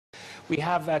We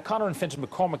have Conor and Fintan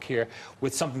McCormick here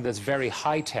with something that's very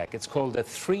high-tech. It's called a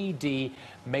 3D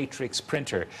matrix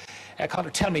printer. Conor,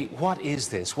 tell me, what is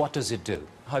this? What does it do?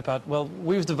 Hi, Pat. Well,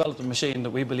 we've developed a machine that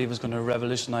we believe is going to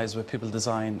revolutionise what people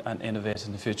design and innovate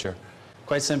in the future.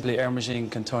 Quite simply, our machine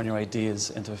can turn your ideas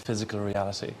into a physical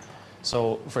reality.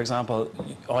 So, for example,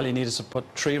 all you need is to put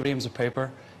 3 reams of paper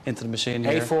into the machine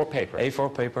here. A4 paper?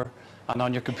 A4 paper. And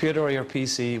on your computer or your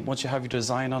PC, once you have your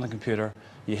design on the computer,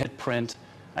 you hit print,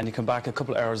 and you come back a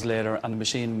couple of hours later, and the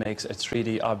machine makes a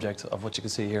 3D object of what you can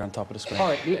see here on top of the screen. All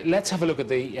right, let's have a look at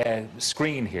the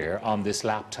screen here on this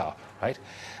laptop, right?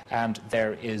 And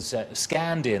there is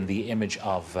scanned in the image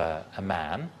of a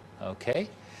man, okay?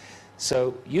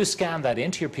 So you scan that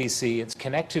into your PC, it's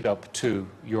connected up to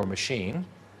your machine,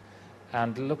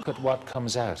 and look at what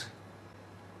comes out.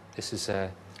 This is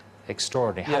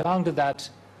extraordinary. Yeah. How long did that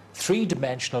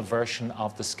 3-dimensional version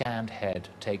of the scanned head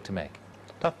take to make?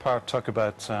 That part took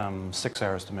about 6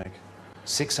 hours to make.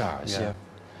 6 hours? Yeah.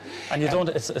 And you don't,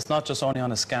 it's not just only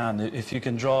on a scan. If you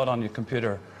can draw it on your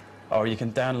computer, or you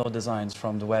can download designs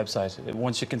from the website,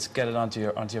 once you can get it onto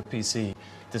your PC,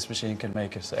 this machine can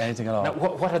make it, anything at all. Now,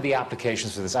 what are the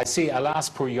applications for this? I see Alas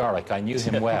Poor Yorick, I knew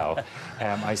him well.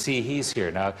 I see he's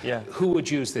here now. Yeah. Who would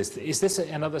use this? Is this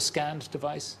another scanned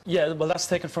device? Yeah, well, that's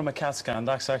taken from a CAT scan.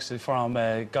 That's actually from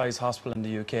Guy's Hospital in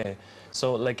the UK.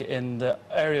 So, like, in the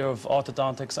area of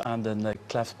orthodontics and in the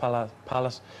cleft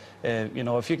palate, you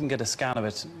know, if you can get a scan of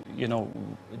it, you know,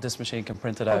 this machine can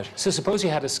print it out. So suppose you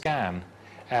had a scan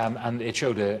and it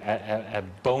showed a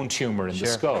bone tumour in the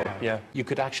skull. Yeah. You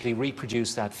could actually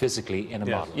reproduce that physically in a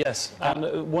model. Yes,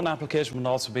 and one application would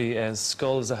also be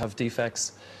skulls that have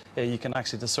defects. You can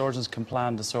actually, the surgeons can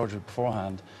plan the surgery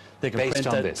beforehand. They can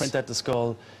print out the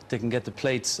skull, they can get the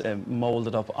plates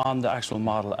moulded up on the actual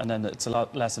model, and then it's a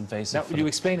lot less invasive. Now, will you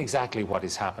explain exactly what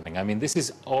is happening? I mean, this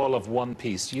is all of one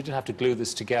piece. You didn't have to glue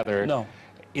this together. No.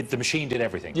 The machine did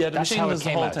everything. Yeah, the That's machine how does it the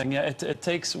came whole out. thing. Yeah, it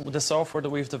takes the software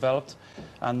that we've developed,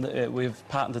 and we've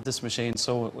patented this machine.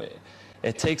 So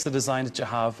it takes the design that you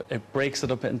have, it breaks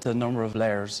it up into a number of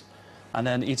layers, and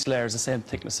then each layer is the same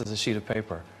thickness as a sheet of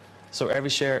paper. So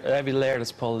every layer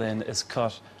that's pulled in is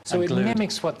cut So and it glued.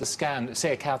 mimics what the scan,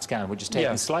 say a CAT scan, which is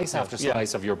taking slice after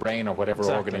slice of your brain or whatever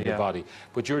organ in your body,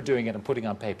 but you're doing it and putting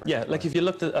on paper. Yeah, like if you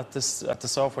looked at the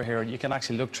software here, you can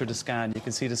actually look through the scan. You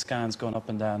can see the scans going up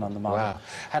and down on the model. Wow.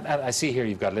 And I see here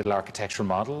you've got a little architectural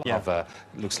model of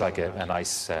looks like a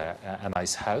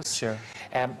nice house. Sure.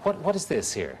 What is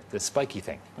this here, the spiky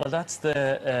thing? Well, that's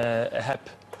the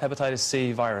hepatitis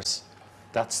C virus.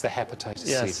 That's the hepatitis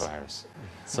C virus.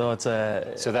 So it's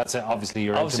a... So that's obviously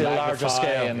you're obviously into a larger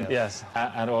scale,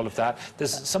 and all of that.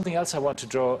 There's something else I want to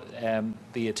draw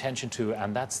the attention to,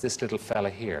 and that's this little fella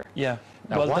here. Yeah.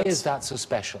 Now, well, why is that so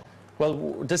special? Well,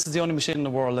 this is the only machine in the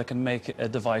world that can make a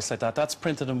device like that. That's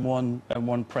printed in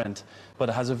one print, but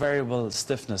it has a variable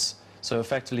stiffness. So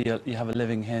effectively, you have a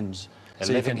living hinge. A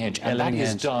living hinge, and that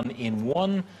is done in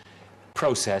one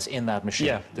process in that machine.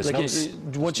 Yeah, There's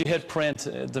like once you hit print,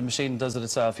 the machine does it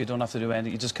itself. You don't have to do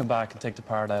anything. You just come back and take the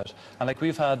part out. And like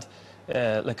we've had,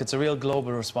 like it's a real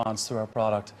global response to our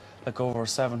product. Like over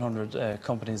 700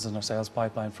 companies in our sales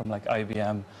pipeline, from like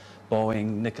IBM,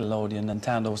 Boeing, Nickelodeon,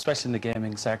 Nintendo, especially in the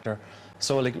gaming sector.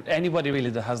 So like anybody really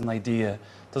that has an idea,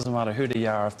 doesn't matter who they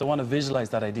are, if they want to visualize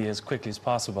that idea as quickly as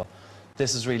possible,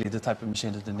 this is really the type of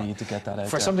machine that they need to get that out.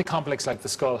 For something complex like the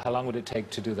skull, how long would it take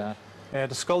to do that? Yeah,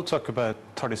 the skull took about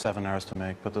 37 hours to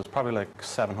make, but there's probably like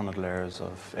 700 layers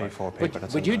of A4 paper.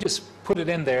 Would you just put it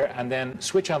in there and then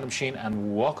switch on the machine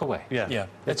and walk away? Yeah, yeah.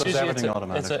 It does everything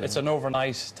automatically. It's an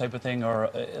overnight type of thing, or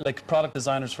like product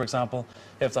designers, for example,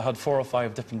 if they had 4 or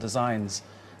 5 different designs,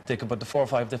 they could put the 4 or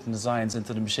 5 different designs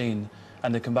into the machine,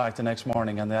 and they come back the next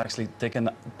morning and they can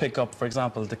pick up, for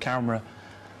example, the camera.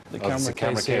 The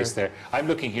camera case there. I'm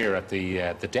looking here at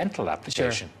the dental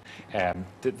application. Sure.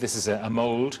 This is a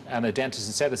mould, and a dentist,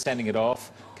 instead of sending it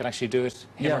off, can actually do it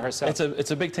him or herself.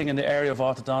 It's a big thing in the area of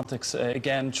orthodontics.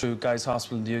 Again, through Guy's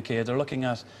Hospital in the UK, they're looking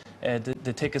at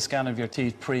they take a scan of your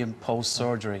teeth pre and post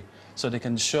surgery, so they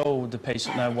can show the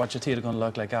patient now what your teeth are going to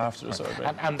look like after the surgery.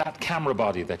 And that camera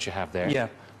body that you have there. Yeah.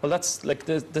 Well, that's like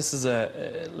this is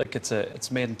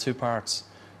it's made in 2 parts.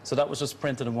 So that was just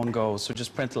printed in one go. So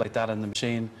just print it like that in the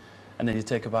machine, and then you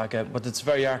take it back out. But it's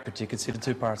very accurate. You can see the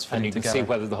 2 parts fitting together. And you can see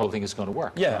whether the whole thing is going to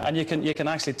work. Yeah, and you can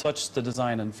actually touch the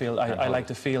design and feel. I like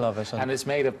the feel of it. And it's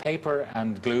made of paper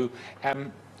and glue.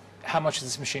 How much does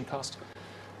this machine cost?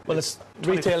 Well, it's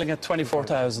retailing at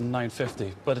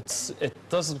 24,950, but it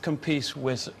doesn't compete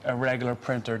with a regular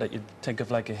printer that you'd think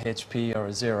of like a HP or a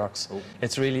Xerox. Oh.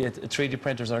 It's really, 3D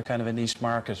printers are kind of a niche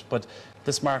market, but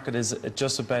this market is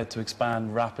just about to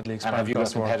expand, rapidly expand. And have you got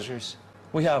across the world. competitors?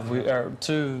 We have. Our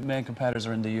two main competitors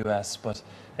are in the US, but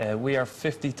we are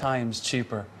 50 times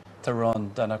cheaper to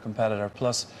run than our competitor.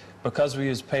 Plus, because we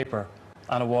use paper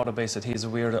and a water-based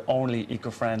adhesive, we are the only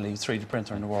eco-friendly 3D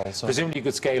printer in the world. So Presumably you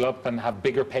could scale up and have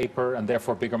bigger paper and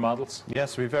therefore bigger models?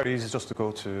 Yes, it'd be very easy just to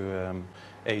go to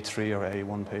A3 or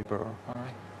A1 paper. All right.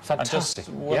 And Fantastic.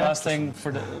 just one last thing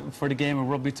for the game of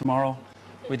rugby tomorrow.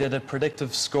 We did a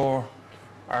predictive score.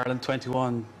 Ireland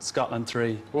 21, Scotland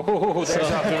 3. Oh,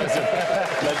 there's optimism.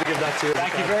 Let me give that to you.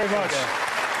 Thank you very much.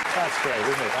 That's great,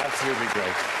 isn't it? Absolutely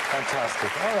great.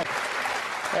 Fantastic. All right.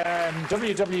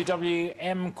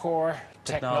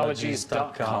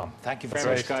 www.mcoretechnologies.com. Thank you very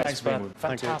much, guys. Thanks, for being Ben. with-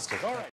 Fantastic. All right.